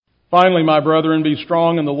Finally, my brethren, be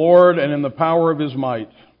strong in the Lord and in the power of His might.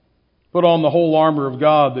 Put on the whole armor of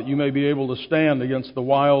God, that you may be able to stand against the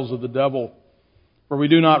wiles of the devil. For we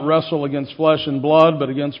do not wrestle against flesh and blood, but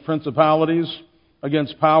against principalities,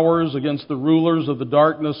 against powers, against the rulers of the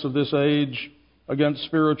darkness of this age, against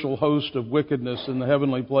spiritual hosts of wickedness in the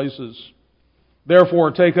heavenly places.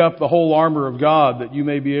 Therefore, take up the whole armor of God, that you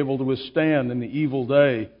may be able to withstand in the evil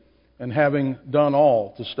day, and having done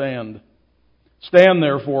all, to stand. Stand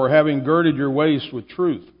therefore, having girded your waist with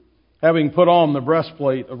truth, having put on the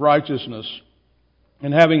breastplate of righteousness,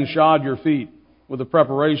 and having shod your feet with the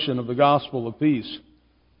preparation of the gospel of peace.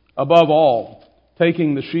 Above all,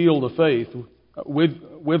 taking the shield of faith,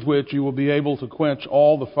 with which you will be able to quench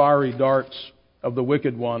all the fiery darts of the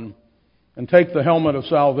wicked one, and take the helmet of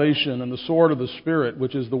salvation and the sword of the Spirit,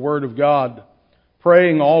 which is the word of God,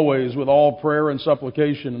 praying always with all prayer and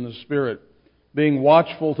supplication in the Spirit, being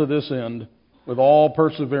watchful to this end, with all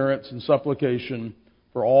perseverance and supplication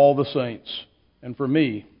for all the saints, and for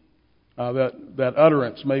me, that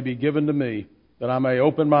utterance may be given to me, that I may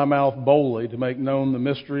open my mouth boldly to make known the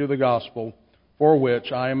mystery of the gospel, for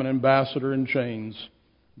which I am an ambassador in chains,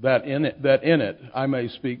 that in it I may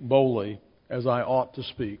speak boldly as I ought to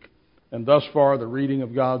speak. And thus far the reading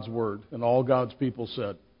of God's Word, and all God's people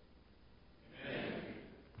said,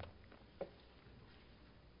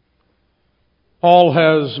 Paul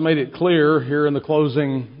has made it clear here in the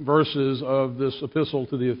closing verses of this epistle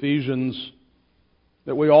to the Ephesians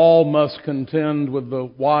that we all must contend with the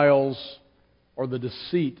wiles or the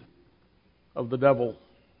deceit of the devil.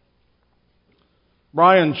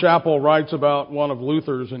 Brian Chappell writes about one of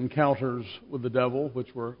Luther's encounters with the devil,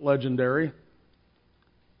 which were legendary.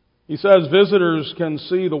 He says, visitors can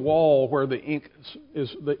see the wall where the ink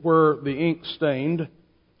stained.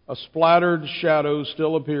 A splattered shadow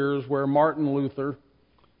still appears where Martin Luther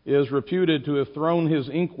is reputed to have thrown his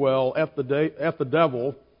inkwell at the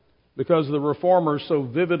devil because the reformers so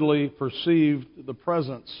vividly perceived the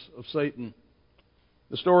presence of Satan.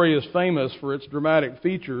 The story is famous for its dramatic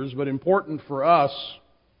features, but important for us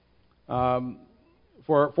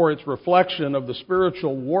for its reflection of the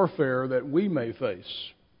spiritual warfare that we may face.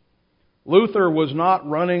 Luther was not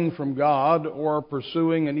running from God or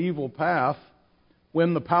pursuing an evil path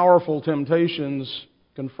when the powerful temptations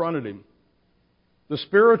confronted him. The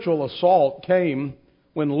spiritual assault came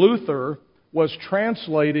when Luther was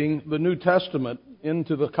translating the New Testament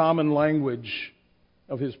into the common language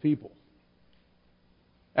of his people.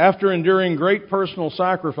 After enduring great personal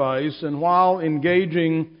sacrifice and while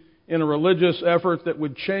engaging in a religious effort that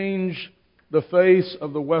would change the face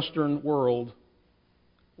of the Western world,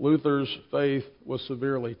 Luther's faith was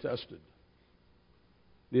severely tested.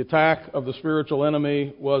 The attack of the spiritual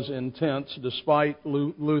enemy was intense despite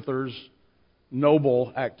Luther's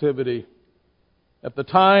noble activity. At the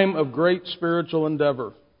time of great spiritual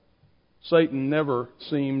endeavor, Satan never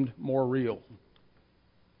seemed more real.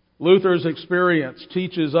 Luther's experience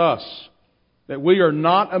teaches us that we are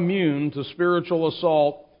not immune to spiritual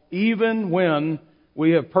assault even when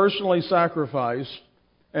we have personally sacrificed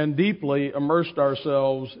and deeply immersed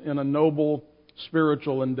ourselves in a noble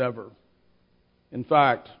spiritual endeavor. In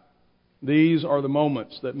fact, these are the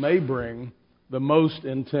moments that may bring the most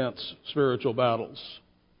intense spiritual battles.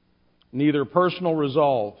 Neither personal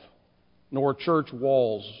resolve nor church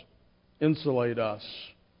walls insulate us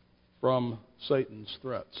from Satan's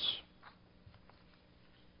threats.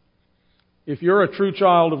 If you're a true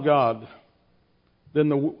child of God, then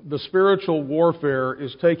the spiritual warfare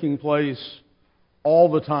is taking place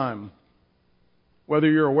all the time,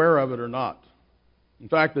 whether you're aware of it or not. In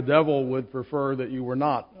fact, the devil would prefer that you were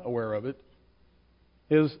not aware of it.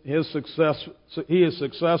 He is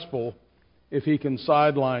successful if he can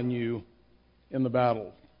sideline you in the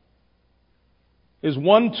battle. His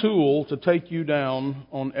one tool to take you down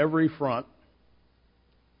on every front,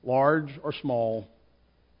 large or small,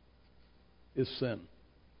 is sin.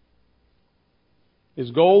 His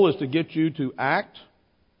goal is to get you to act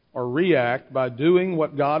or react by doing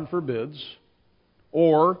what God forbids,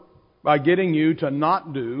 or by getting you to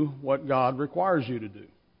not do what God requires you to do.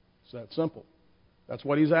 It's that simple. That's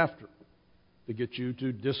what he's after, to get you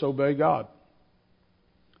to disobey God.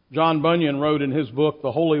 John Bunyan wrote in his book,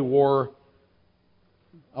 The Holy War,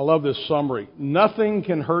 I love this summary. Nothing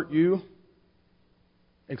can hurt you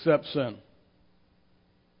except sin.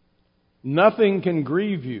 Nothing can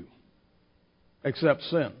grieve you except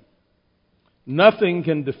sin. Nothing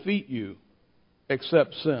can defeat you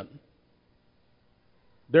except sin.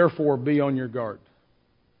 Therefore, be on your guard.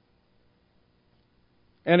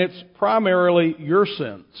 And it's primarily your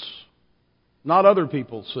sins, not other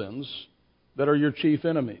people's sins, that are your chief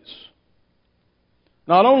enemies.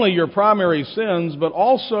 Not only your primary sins, but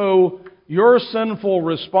also your sinful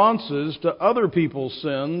responses to other people's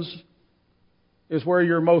sins is where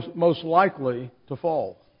you're most likely to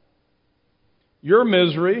fall. Your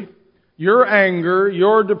misery, your anger,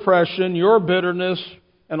 your depression, your bitterness,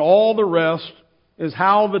 and all the rest is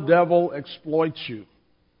how the devil exploits you.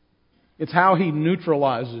 It's how he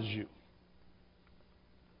neutralizes you.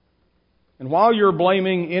 And while you're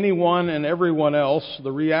blaming anyone and everyone else,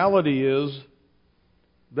 the reality is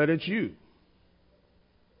that it's you.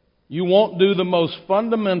 You won't do the most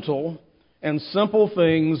fundamental and simple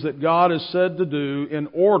things that God has said to do in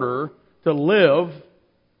order to live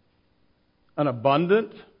an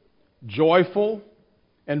abundant, joyful,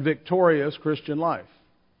 and victorious Christian life.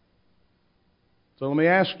 So let me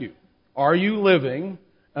ask you, are you living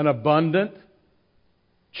an abundant,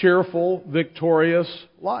 cheerful, victorious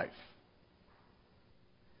life?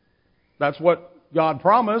 That's what God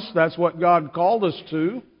promised. That's what God called us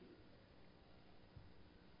to.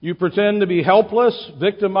 You pretend to be helpless,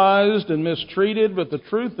 victimized, and mistreated, but the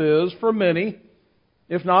truth is, for many,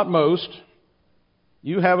 if not most,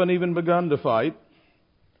 you haven't even begun to fight,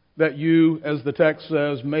 that you, as the text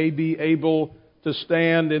says, may be able to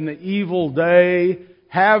stand in the evil day,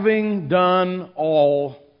 having done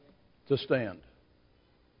all to stand.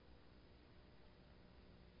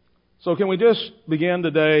 So can we just begin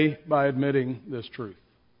today by admitting this truth?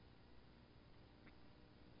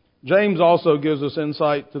 James also gives us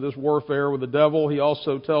insight to this warfare with the devil. He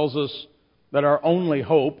also tells us that our only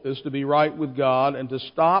hope is to be right with God and to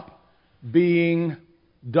stop being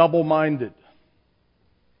double-minded.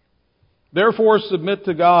 Therefore, submit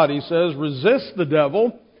to God, he says. Resist the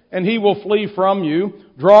devil, and he will flee from you.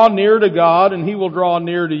 Draw near to God, and he will draw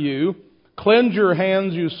near to you. Cleanse your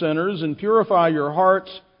hands, you sinners, and purify your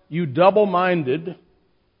hearts, you double-minded.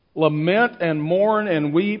 Lament and mourn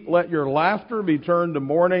and weep. Let your laughter be turned to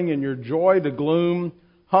mourning and your joy to gloom.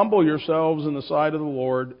 Humble yourselves in the sight of the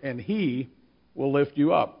Lord, and He will lift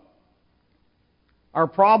you up. Our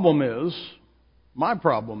problem is, my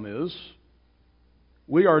problem is,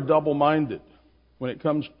 we are double-minded. We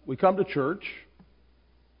come to church,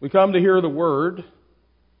 we come to hear the Word,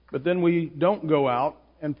 but then we don't go out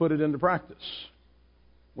and put it into practice.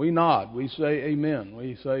 We nod. We say amen.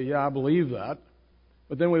 We say, yeah, I believe that.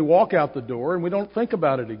 But then we walk out the door and we don't think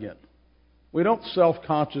about it again. We don't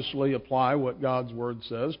self-consciously apply what God's Word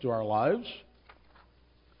says to our lives.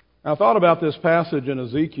 I thought about this passage in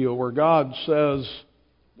Ezekiel where God says,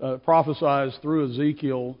 prophesies through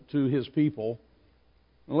Ezekiel to His people.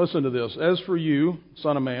 And listen to this. As for you,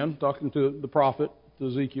 son of man, talking to the prophet, to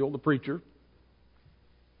Ezekiel, the preacher,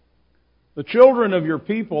 the children of your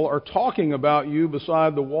people are talking about you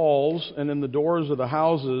beside the walls and in the doors of the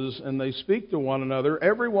houses, and they speak to one another,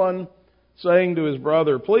 everyone saying to his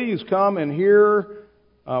brother, please come and hear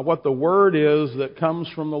what the word is that comes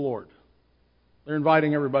from the Lord. They're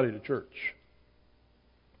inviting everybody to church.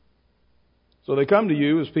 So they come to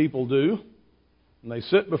you as people do, and they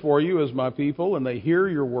sit before you as my people, and they hear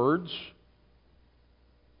your words,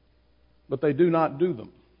 but they do not do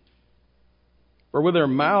them. For with their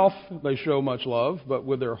mouth they show much love, but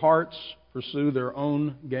with their hearts pursue their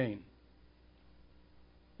own gain.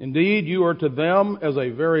 Indeed, you are to them as a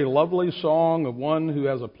very lovely song of one who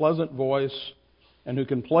has a pleasant voice and who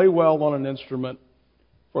can play well on an instrument.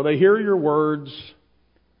 For they hear your words,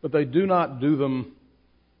 but they do not do them.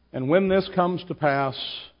 And when this comes to pass,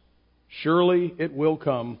 surely it will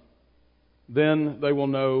come, then they will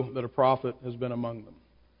know that a prophet has been among them.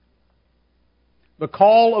 The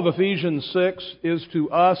call of Ephesians 6 is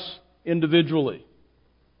to us individually,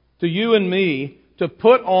 to you and me, to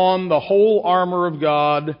put on the whole armor of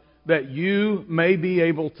God that you may be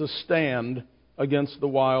able to stand against the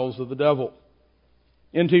wiles of the devil.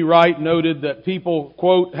 N.T. Wright noted that people,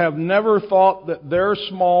 quote, have never thought that their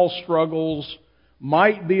small struggles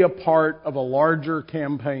might be a part of a larger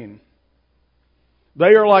campaign.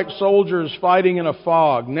 They are like soldiers fighting in a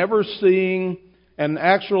fog, never seeing and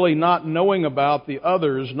actually not knowing about the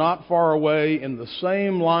others not far away in the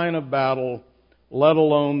same line of battle, let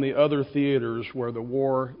alone the other theaters where the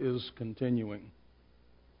war is continuing.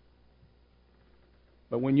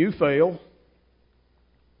 But when you fail,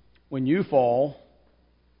 when you fall,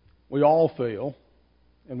 we all fail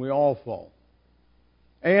and we all fall.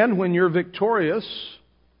 And when you're victorious,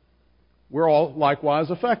 we're all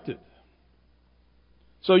likewise affected.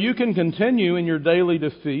 So you can continue in your daily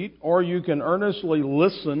defeat, or you can earnestly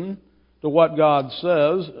listen to what God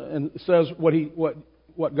says and says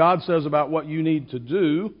what God says about what you need to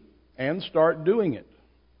do, and start doing it.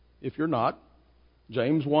 If you're not,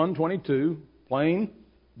 James 1:22, plain,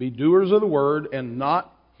 be doers of the word and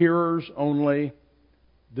not hearers only,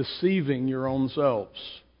 deceiving your own selves.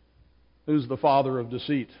 Who's the father of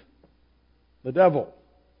deceit? The devil.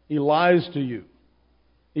 He lies to you.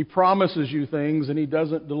 He promises you things and he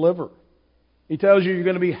doesn't deliver. He tells you you're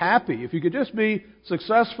going to be happy. If you could just be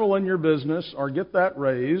successful in your business or get that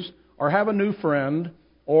raise or have a new friend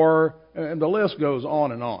and the list goes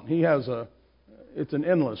on and on. It's an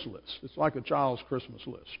endless list. It's like a child's Christmas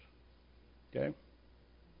list. Okay?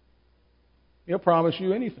 He'll promise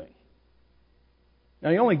you anything.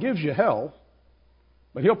 Now, he only gives you hell,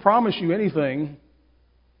 but he'll promise you anything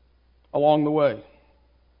along the way.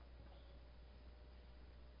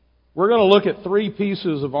 We're going to look at 3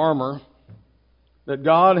 pieces of armor that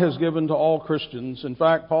God has given to all Christians. In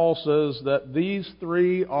fact, Paul says that these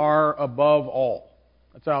 3 are above all.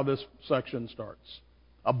 That's how this section starts.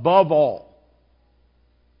 Above all.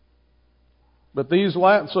 But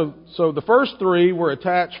so the first 3 were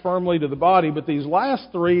attached firmly to the body, but these last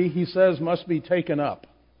 3, he says, must be taken up,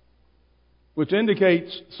 which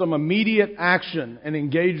indicates some immediate action and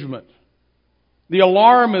engagement. The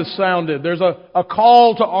alarm is sounded. There's a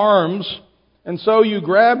call to arms. And so you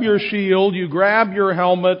grab your shield, you grab your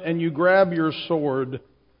helmet, and you grab your sword,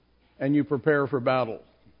 and you prepare for battle.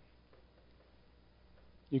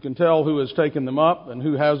 You can tell who has taken them up and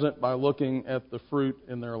who hasn't by looking at the fruit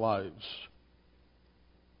in their lives.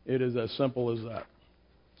 It is as simple as that.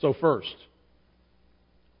 So first,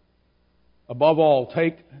 above all,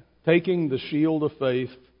 taking the shield of faith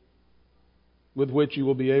with which you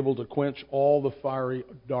will be able to quench all the fiery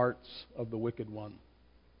darts of the wicked one.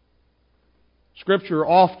 Scripture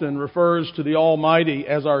often refers to the Almighty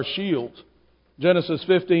as our shield. Genesis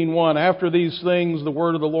 15:1, after these things the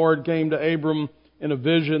word of the Lord came to Abram in a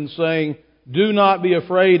vision, saying, do not be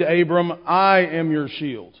afraid, Abram, I am your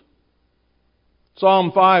shield.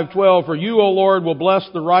 Psalm 5:12, for you, O Lord, will bless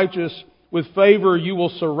the righteous. With favor you will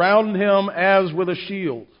surround him as with a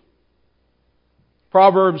shield.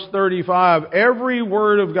 Proverbs 35, every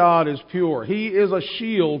word of God is pure. He is a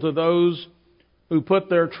shield to those who put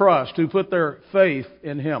their trust, who put their faith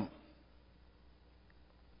in Him.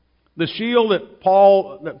 The shield that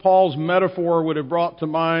Paul's metaphor would have brought to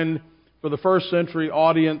mind for the first century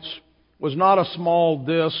audience was not a small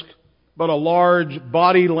disc, but a large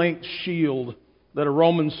body-length shield that a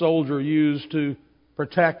Roman soldier used to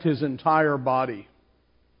protect his entire body.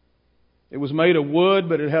 It was made of wood,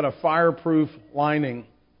 but it had a fireproof lining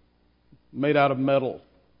made out of metal.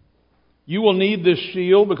 You will need this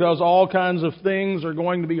shield because all kinds of things are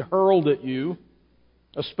going to be hurled at you,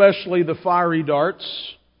 especially the fiery darts.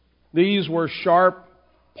 These were sharp,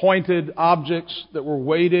 pointed objects that were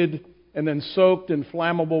weighted and then soaked in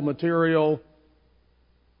flammable material,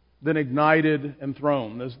 then ignited and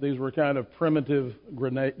thrown. These were kind of primitive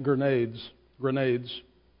grenades.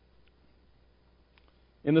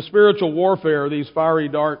 In the spiritual warfare, these fiery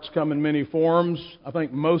darts come in many forms. I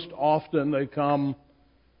think most often they come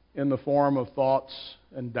in the form of thoughts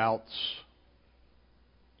and doubts.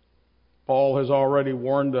 Paul has already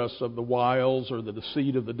warned us of the wiles or the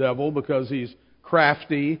deceit of the devil because he's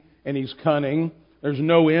crafty and he's cunning. There's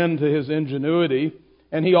no end to his ingenuity.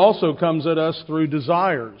 And he also comes at us through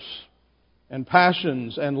desires and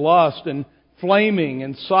passions and lust and flaming,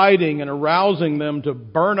 inciting, and arousing them to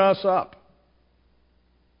burn us up.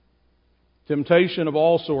 Temptation of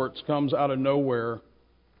all sorts comes out of nowhere.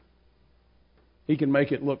 He can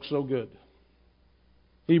make it look so good.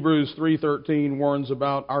 Hebrews 3:13 warns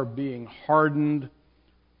about our being hardened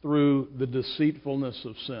through the deceitfulness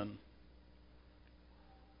of sin.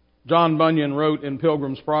 John Bunyan wrote in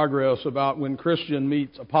Pilgrim's Progress about when Christian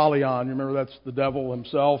meets Apollyon. Remember, that's the devil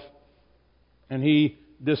himself. And he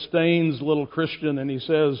disdains little Christian and he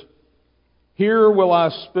says, "Here will I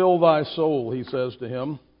spill thy soul," he says to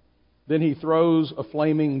him. Then he throws a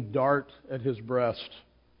flaming dart at his breast.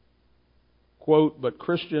 Quote, "But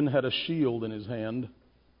Christian had a shield in his hand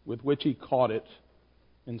with which he caught it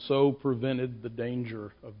and so prevented the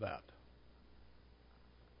danger of that."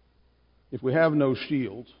 If we have no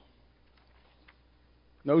shield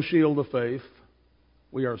of faith,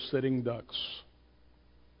 we are sitting ducks.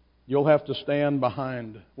 You'll have to stand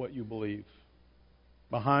behind what you believe,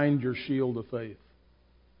 behind your shield of faith.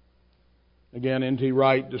 Again, N.T.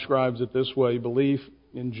 Wright describes it this way: belief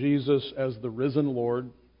in Jesus as the risen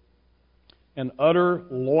Lord and utter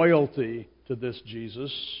loyalty to this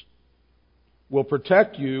Jesus will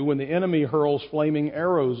protect you when the enemy hurls flaming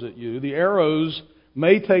arrows at you. The arrows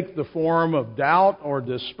may take the form of doubt or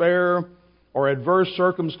despair or adverse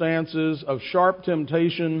circumstances, of sharp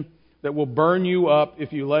temptation that will burn you up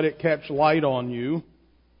if you let it catch light on you,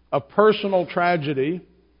 of personal tragedy,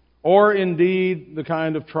 or indeed the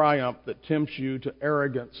kind of triumph that tempts you to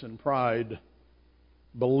arrogance and pride.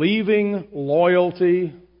 Believing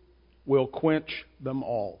loyalty will quench them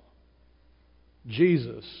all.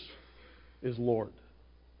 Jesus is Lord.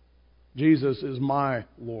 Jesus is my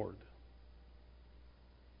Lord.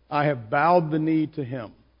 I have bowed the knee to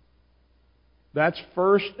Him. That's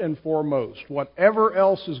first and foremost. Whatever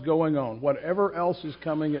else is going on, whatever else is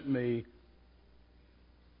coming at me,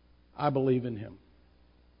 I believe in Him.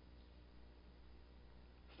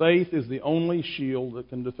 Faith is the only shield that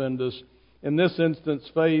can defend us. In this instance,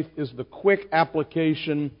 faith is the quick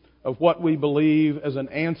application of what we believe as an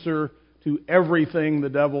answer to everything the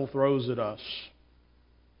devil throws at us.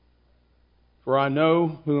 For I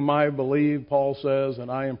know whom I believe, Paul says,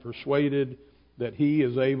 and I am persuaded that He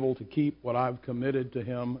is able to keep what I've committed to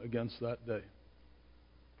Him against that day.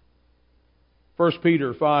 1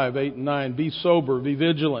 Peter 5, 8 and 9, be sober, be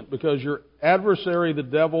vigilant, because your adversary, the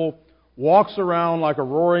devil, walks around like a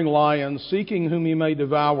roaring lion, seeking whom he may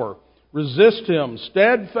devour. Resist him,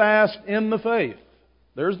 steadfast in the faith.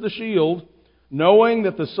 There's the shield, knowing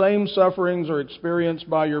that the same sufferings are experienced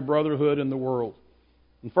by your brotherhood in the world.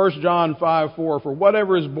 In 1 John 5, 4, for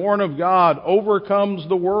whatever is born of God overcomes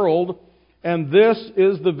the world, and this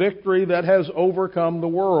is the victory that has overcome the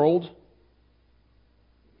world,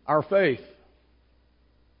 our faith.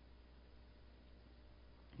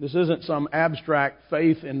 This isn't some abstract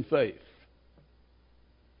faith in faith,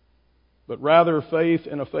 but rather faith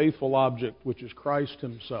in a faithful object, which is Christ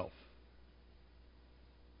Himself.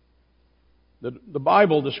 The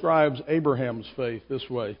Bible describes Abraham's faith this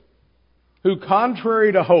way, who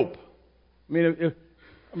contrary to hope,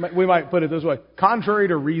 we might put it this way, contrary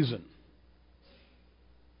to reason,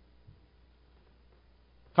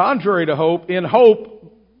 contrary to hope, in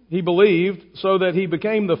hope he believed, so that he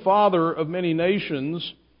became the father of many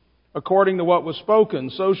nations, according to what was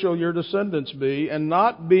spoken, so shall your descendants be. And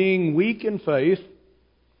not being weak in faith,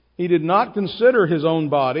 he did not consider his own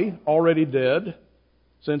body already dead,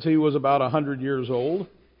 since he was about 100 years old,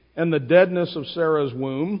 and the deadness of Sarah's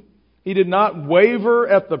womb. He did not waver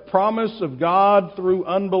at the promise of God through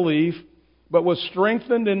unbelief, but was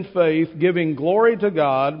strengthened in faith, giving glory to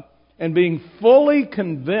God, and being fully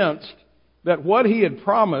convinced that what he had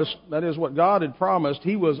promised, that is, what God had promised,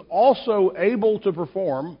 he was also able to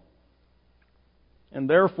perform, and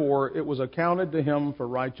therefore it was accounted to him for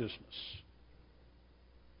righteousness.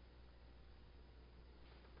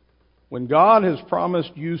 When God has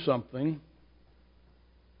promised you something,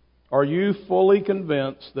 are you fully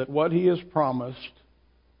convinced that what He has promised,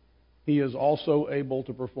 He is also able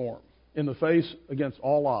to perform in the face against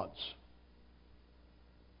all odds?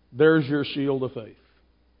 There's your shield of faith.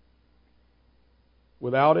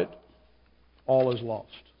 Without it, all is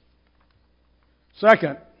lost.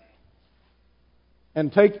 Second,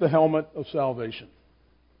 and take the helmet of salvation.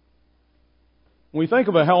 When we think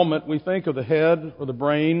of a helmet, we think of the head or the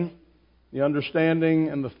brain, the understanding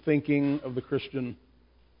and the thinking of the Christian.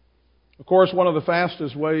 Of course, one of the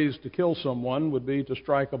fastest ways to kill someone would be to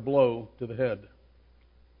strike a blow to the head.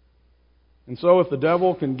 And so if the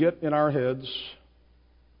devil can get in our heads,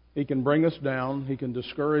 he can bring us down, he can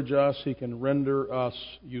discourage us, he can render us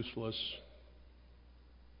useless.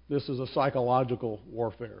 This is a psychological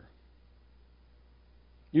warfare.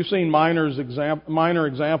 You've seen minor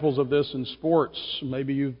examples of this in sports.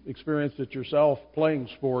 Maybe you've experienced it yourself playing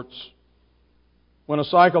sports. When a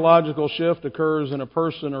psychological shift occurs in a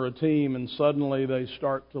person or a team and suddenly they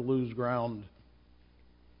start to lose ground,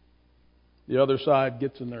 the other side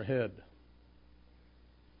gets in their head.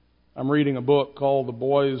 I'm reading a book called The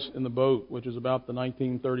Boys in the Boat, which is about the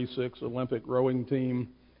 1936 Olympic rowing team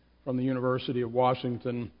from the University of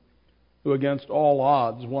Washington, who against all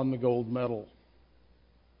odds won the gold medal.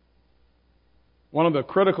 One of the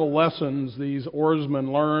critical lessons these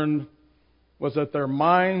oarsmen learned was that their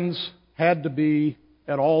minds had to be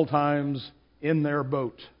at all times in their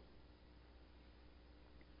boat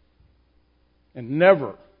and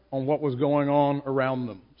never on what was going on around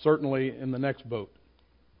them, certainly in the next boat.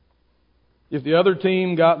 If the other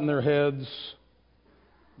team got in their heads,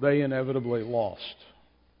 they inevitably lost.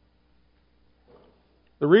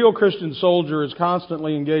 The real Christian soldier is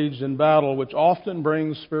constantly engaged in battle, which often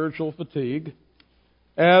brings spiritual fatigue.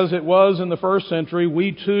 As it was in the first century,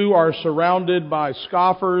 we too are surrounded by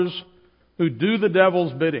scoffers who do the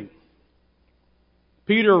devil's bidding.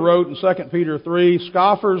 Peter wrote in 2 Peter 3,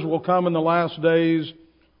 scoffers will come in the last days,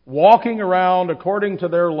 walking around according to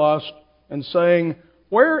their lust, and saying,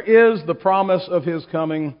 where is the promise of His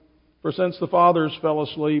coming? For since the fathers fell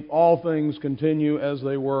asleep, all things continue as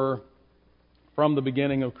they were from the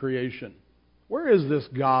beginning of creation. Where is this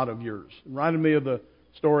God of yours? It reminded me of the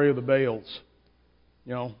story of the Baals.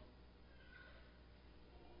 You know,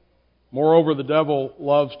 Moreover, the devil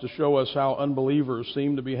loves to show us how unbelievers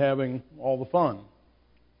seem to be having all the fun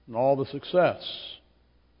and all the success.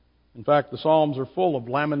 In fact, the Psalms are full of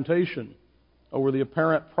lamentation over the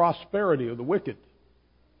apparent prosperity of the wicked.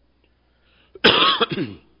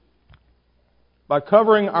 By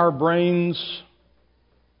covering our brains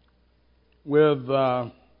with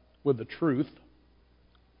the truth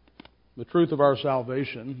of our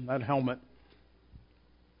salvation, that helmet,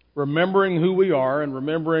 remembering who we are and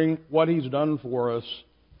remembering what He's done for us,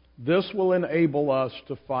 this will enable us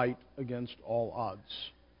to fight against all odds.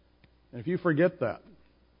 And if you forget that,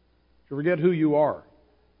 if you forget who you are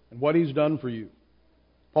and what He's done for you,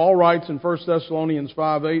 Paul writes in 1 Thessalonians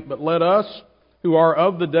 5:8, "But let us who are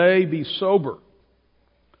of the day be sober,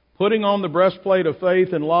 putting on the breastplate of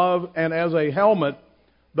faith and love, and as a helmet,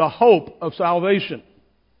 the hope of salvation."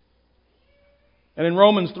 And in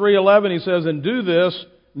Romans 3:11 he says, "And do this,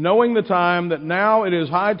 knowing the time, that now it is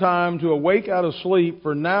high time to awake out of sleep,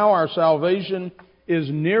 for now our salvation is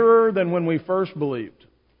nearer than when we first believed."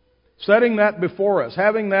 Setting that before us,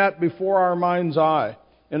 having that before our mind's eye.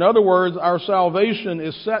 In other words, our salvation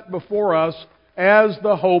is set before us as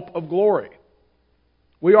the hope of glory.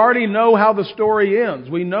 We already know how the story ends.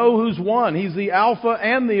 We know who's won. He's the Alpha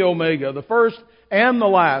and the Omega, the first and the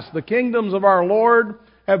last. The kingdoms of our Lord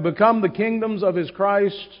have become the kingdoms of His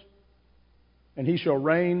Christ, and He shall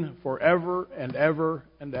reign forever and ever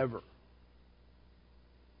and ever.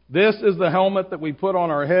 This is the helmet that we put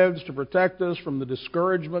on our heads to protect us from the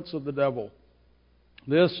discouragements of the devil.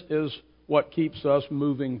 This is what keeps us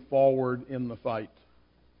moving forward in the fight.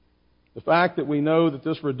 The fact that we know that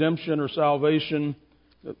this redemption or salvation,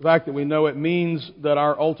 the fact that we know it, means that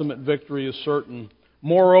our ultimate victory is certain.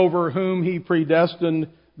 Moreover, whom He predestined,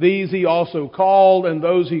 these He also called, and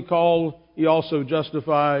those He called, He also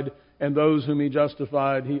justified, and those whom He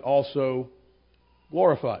justified, He also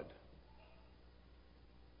glorified.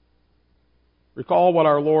 Recall what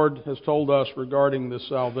our Lord has told us regarding this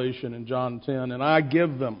salvation in John 10. "And I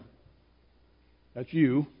give them," that's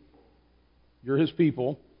you, you're His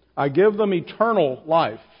people, "I give them eternal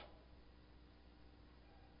life,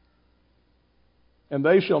 and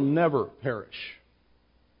they shall never perish.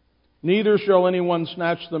 Neither shall anyone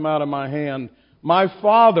snatch them out of my hand. My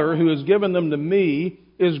Father, who has given them to me,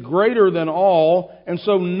 is greater than all, and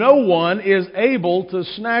so no one is able to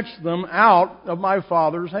snatch them out of my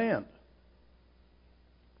Father's hand."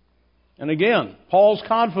 And again, Paul's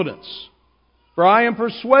confidence. "For I am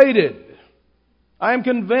persuaded, I am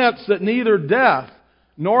convinced that neither death,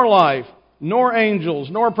 nor life, nor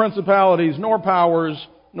angels, nor principalities, nor powers,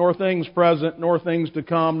 nor things present, nor things to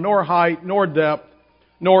come, nor height, nor depth,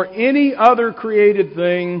 nor any other created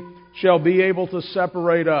thing shall be able to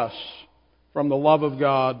separate us from the love of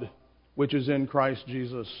God, which is in Christ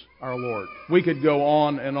Jesus our Lord." We could go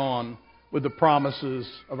on and on with the promises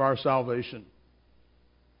of our salvation.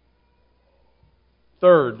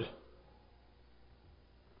 Third,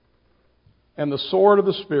 and the sword of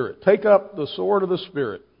the Spirit. Take up the sword of the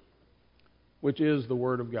Spirit, which is the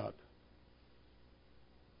Word of God.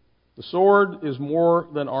 The sword is more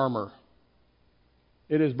than armor.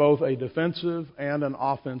 It is both a defensive and an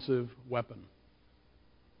offensive weapon.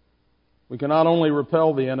 We can not only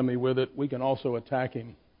repel the enemy with it, we can also attack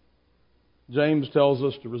him. James tells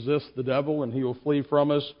us to resist the devil and he will flee from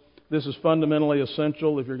us. This is fundamentally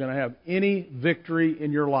essential if you're going to have any victory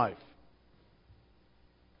in your life.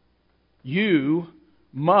 You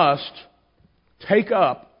must take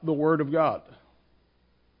up the Word of God.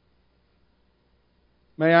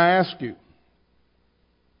 May I ask you,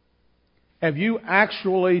 have you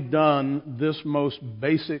actually done this most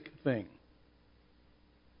basic thing?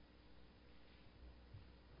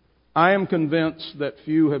 I am convinced that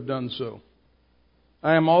few have done so.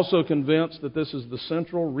 I am also convinced that this is the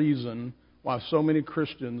central reason why so many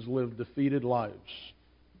Christians live defeated lives.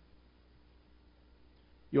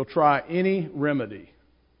 You'll try any remedy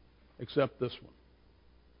except this one.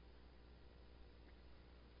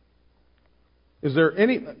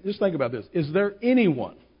 Just think about this. Is there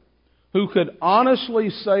anyone who could honestly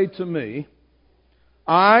say to me,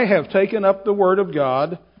 I have taken up the Word of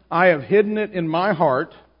God, I have hidden it in my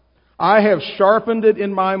heart, I have sharpened it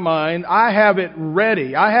in my mind, I have it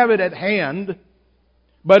ready, I have it at hand,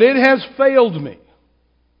 but it has failed me.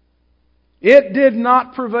 It did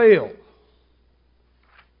not prevail.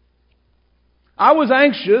 I was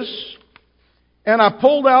anxious, and I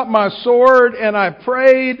pulled out my sword, and I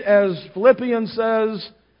prayed, as Philippians says,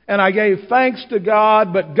 and I gave thanks to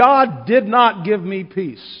God, but God did not give me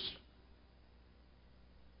peace.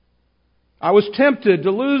 I was tempted to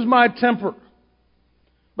lose my temper.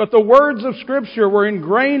 But the words of Scripture were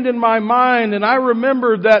ingrained in my mind, and I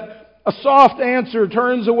remembered that a soft answer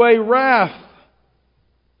turns away wrath.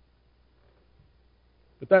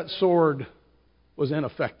 But that sword was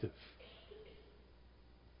ineffective.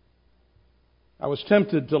 I was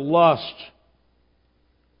tempted to lust,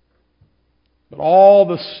 but all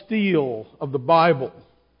the steel of the Bible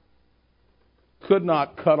could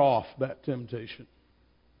not cut off that temptation.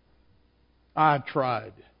 I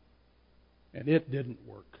tried, and it didn't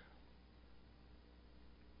work.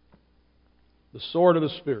 The sword of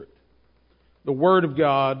the Spirit, the Word of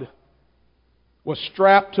God, was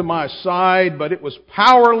strapped to my side, but it was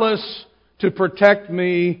powerless to protect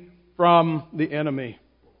me from the enemy.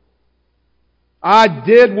 I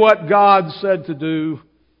did what God said to do,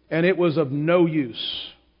 and it was of no use.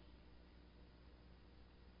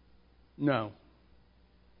 No.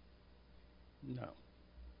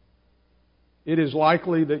 It is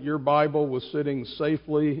likely that your Bible was sitting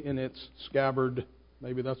safely in its scabbard.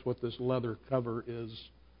 Maybe that's what this leather cover is.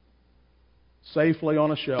 Safely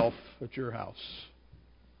on a shelf at your house.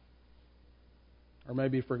 Or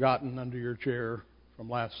maybe forgotten under your chair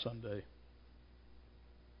from last Sunday.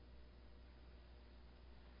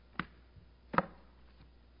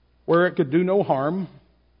 Where it could do no harm,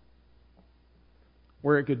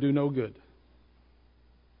 where it could do no good.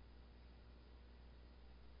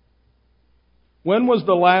 When was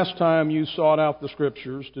the last time you sought out the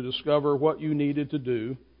Scriptures to discover what you needed to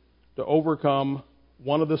do to overcome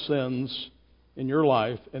one of the sins in your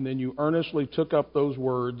life, and then you earnestly took up those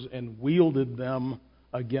words and wielded them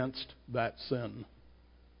against that sin?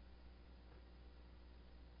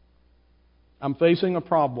 I'm facing a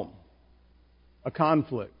problem, a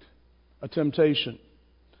conflict, a temptation.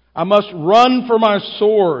 I must run for my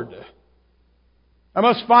sword. I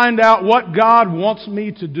must find out what God wants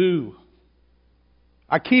me to do.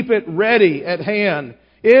 I keep it ready at hand.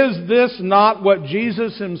 Is this not what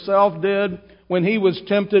Jesus Himself did when He was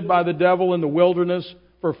tempted by the devil in the wilderness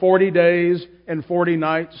for 40 days and 40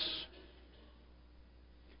 nights?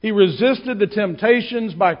 He resisted the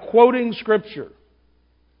temptations by quoting Scripture.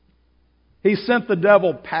 He sent the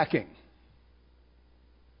devil packing.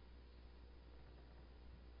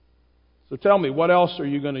 So tell me, what else are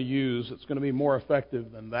you going to use that's going to be more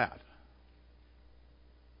effective than that?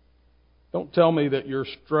 Don't tell me that you're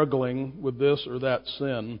struggling with this or that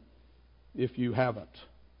sin if you haven't,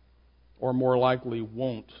 or more likely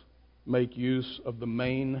won't, make use of the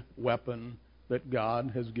main weapon that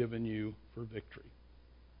God has given you for victory.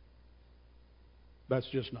 That's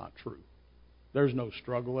just not true. There's no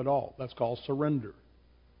struggle at all. That's called surrender.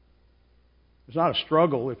 It's not a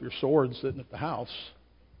struggle if your sword's sitting at the house.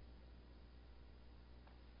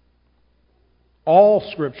 All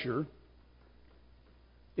Scripture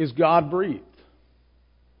is God-breathed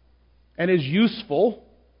and is useful,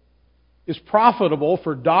 is profitable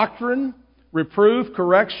for doctrine, reproof,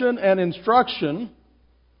 correction, and instruction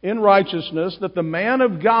in righteousness, that the man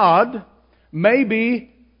of God may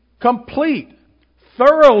be complete,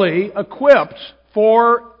 thoroughly equipped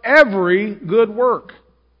for every good work.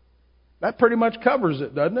 That pretty much covers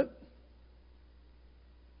it, doesn't it?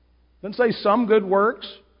 Doesn't say some good works,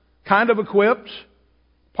 kind of equipped,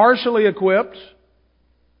 partially equipped.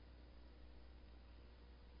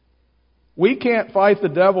 We can't fight the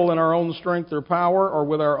devil in our own strength or power or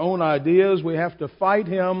with our own ideas. We have to fight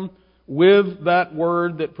him with that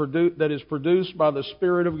word that is produced by the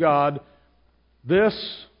Spirit of God. This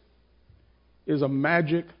is a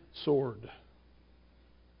magic sword.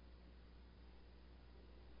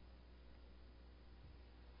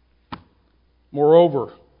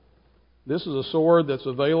 Moreover, this is a sword that's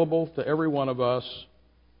available to every one of us,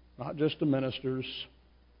 not just to ministers.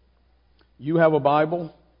 You have a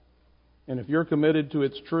Bible, and if you're committed to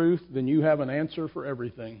its truth, then you have an answer for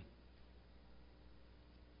everything.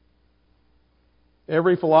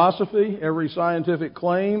 Every philosophy, every scientific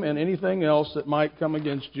claim, and anything else that might come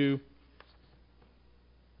against you.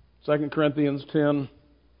 2 Corinthians 10,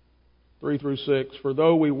 3-6. For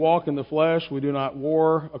though we walk in the flesh, we do not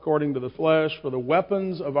war according to the flesh, for the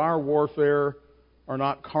weapons of our warfare are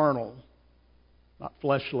not carnal, not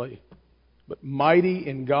fleshly, but mighty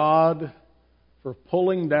in God for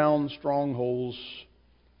pulling down strongholds,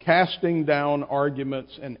 casting down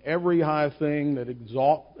arguments, and every high thing that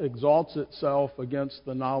exalts itself against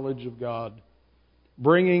the knowledge of God,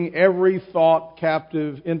 bringing every thought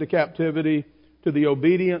into captivity to the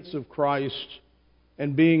obedience of Christ,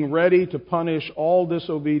 and being ready to punish all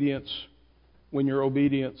disobedience when your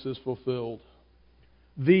obedience is fulfilled.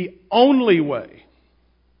 The only way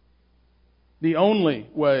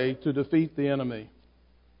to defeat the enemy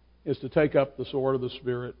is to take up the sword of the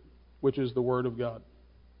Spirit, which is the Word of God.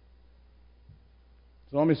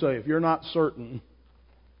 So let me say, if you're not certain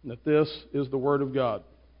and that this is the Word of God.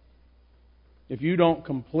 If you don't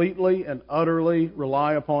completely and utterly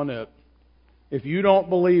rely upon it, if you don't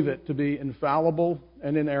believe it to be infallible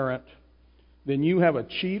and inerrant, then you have a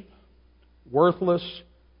cheap, worthless,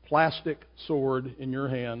 plastic sword in your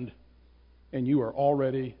hand, and you are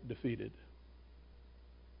already defeated.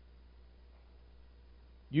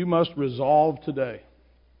 You must resolve today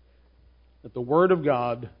that the Word of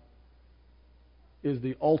God is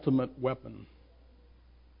the ultimate weapon,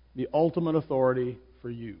 the ultimate authority for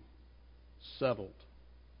you. Settled.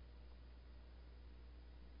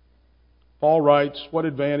 Paul writes, what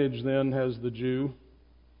advantage then has the Jew,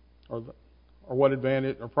 or what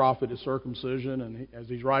advantage or profit is circumcision? And as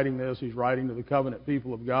he's writing this, he's writing to the covenant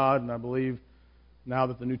people of God, and I believe now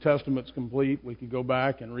that the New Testament's complete, we can go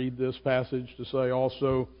back and read this passage to say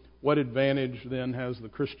also, what advantage then has the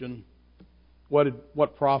Christian?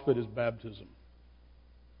 What profit is baptism?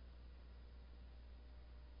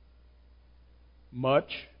 Much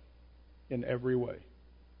in every way.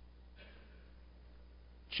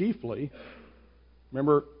 Chiefly,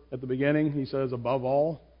 remember at the beginning he says above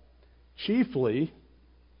all, chiefly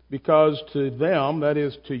because to them, that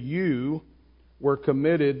is to you, were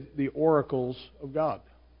committed the oracles of God.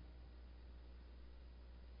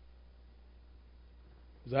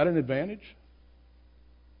 Is that an advantage?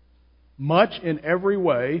 Much in every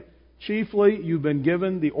way, chiefly you've been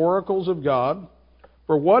given the oracles of God.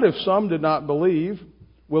 For what if some did not believe?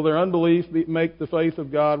 Will their unbelief make the faith of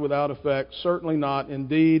God without effect? Certainly not.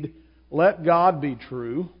 Indeed, let God be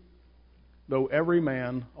true, though every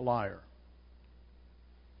man a liar.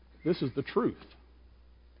 This is the truth.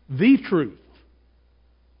 The truth.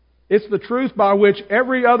 It's the truth by which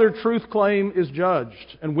every other truth claim is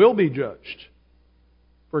judged and will be judged.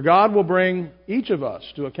 For God will bring each of us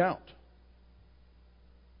to account.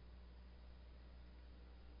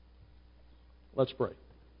 Let's pray.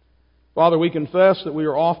 Father, we confess that we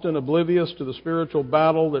are often oblivious to the spiritual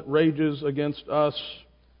battle that rages against us,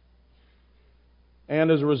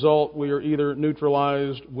 and as a result, we are either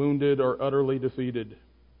neutralized, wounded, or utterly defeated.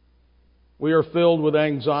 We are filled with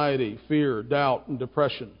anxiety, fear, doubt, and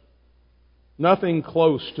depression. Nothing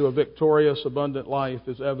close to a victorious, abundant life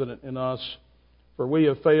is evident in us, for we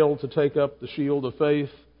have failed to take up the shield of faith,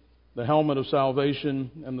 the helmet of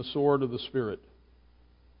salvation, and the sword of the Spirit.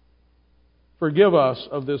 Forgive us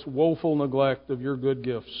of this woeful neglect of your good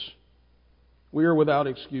gifts. We are without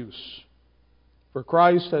excuse, for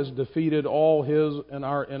Christ has defeated all his and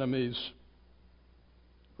our enemies.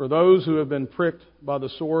 For those who have been pricked by the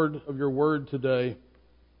sword of your word today,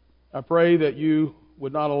 I pray that you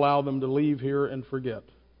would not allow them to leave here and forget.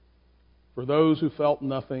 For those who felt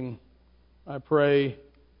nothing, I pray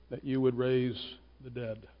that you would raise the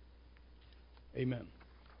dead. Amen.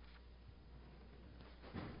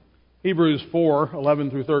 Hebrews 4:11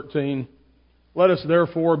 through 13. Let us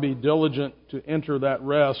therefore be diligent to enter that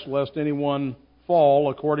rest, lest anyone fall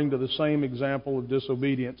according to the same example of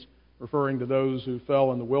disobedience, referring to those who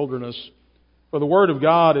fell in the wilderness. For the Word of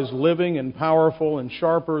God is living and powerful and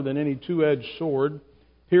sharper than any two-edged sword,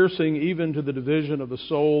 piercing even to the division of the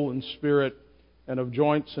soul and spirit and of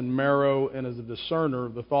joints and marrow, and is a discerner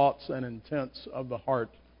of the thoughts and intents of the heart.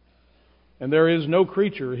 And there is no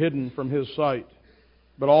creature hidden from his sight,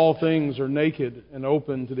 but all things are naked and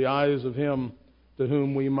open to the eyes of him to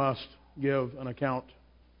whom we must give an account.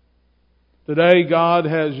 Today, God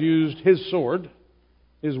has used his sword,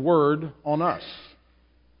 his word, on us.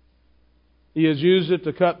 He has used it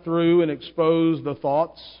to cut through and expose the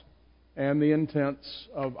thoughts and the intents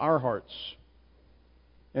of our hearts.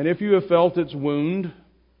 And if you have felt its wound,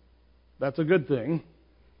 that's a good thing,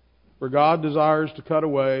 for God desires to cut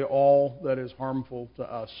away all that is harmful to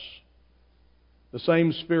us. The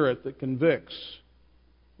same Spirit that convicts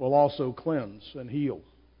will also cleanse and heal.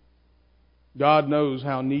 God knows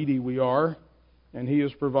how needy we are, and he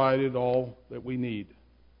has provided all that we need.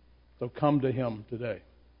 So come to him today.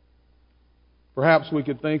 Perhaps we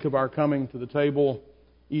could think of our coming to the table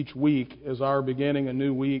each week as our beginning a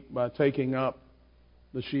new week by taking up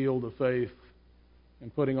the shield of faith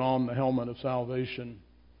and putting on the helmet of salvation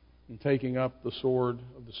and taking up the sword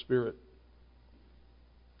of the Spirit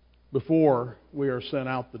before we are sent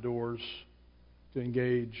out the doors to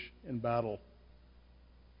engage in battle.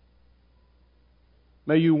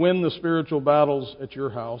 May you win the spiritual battles at your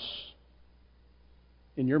house,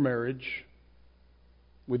 in your marriage,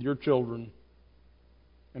 with your children,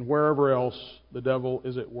 and wherever else the devil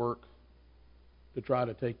is at work to try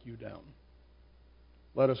to take you down.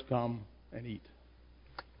 Let us come and eat.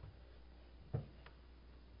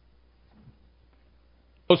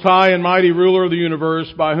 Most high and mighty ruler of the universe,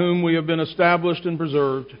 by whom we have been established and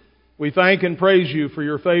preserved, We thank and praise you for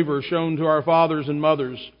your favor shown to our fathers and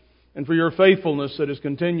mothers, and for your faithfulness that has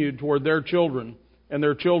continued toward their children and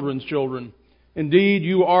their children's children. Indeed,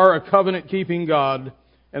 you are a covenant-keeping God,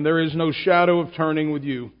 and there is no shadow of turning with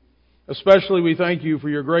you. Especially we thank you for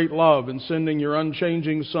your great love in sending your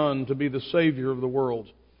unchanging Son to be the Savior of the world,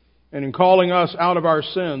 and in calling us out of our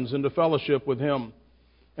sins into fellowship with Him.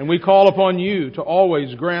 And we call upon you to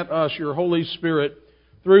always grant us your Holy Spirit,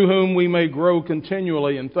 through whom we may grow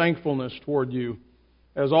continually in thankfulness toward you,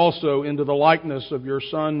 as also into the likeness of your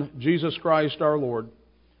Son, Jesus Christ our Lord.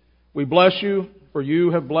 We bless you, for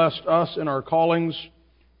you have blessed us in our callings.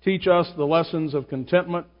 Teach us the lessons of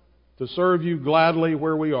contentment, to serve you gladly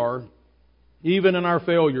where we are. Even in our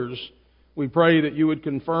failures, we pray that you would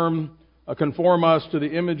conform us to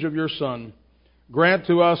the image of your Son. Grant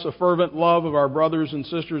to us a fervent love of our brothers and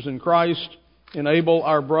sisters in Christ. Enable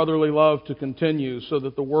our brotherly love to continue so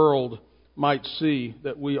that the world might see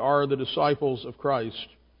that we are the disciples of Christ.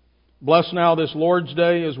 Bless now this Lord's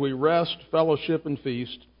Day as we rest, fellowship, and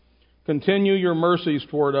feast. Continue your mercies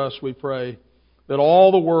toward us, we pray, that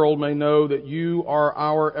all the world may know that you are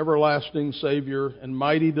our everlasting Savior and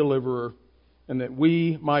mighty Deliverer, and that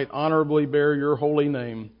we might honorably bear your holy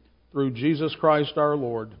name through Jesus Christ our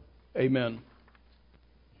Lord. Amen.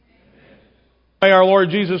 May our Lord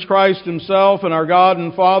Jesus Christ Himself and our God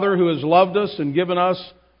and Father, who has loved us and given us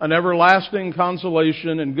an everlasting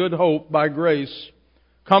consolation and good hope by grace,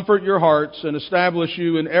 comfort your hearts and establish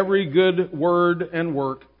you in every good word and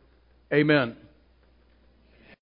work. Amen.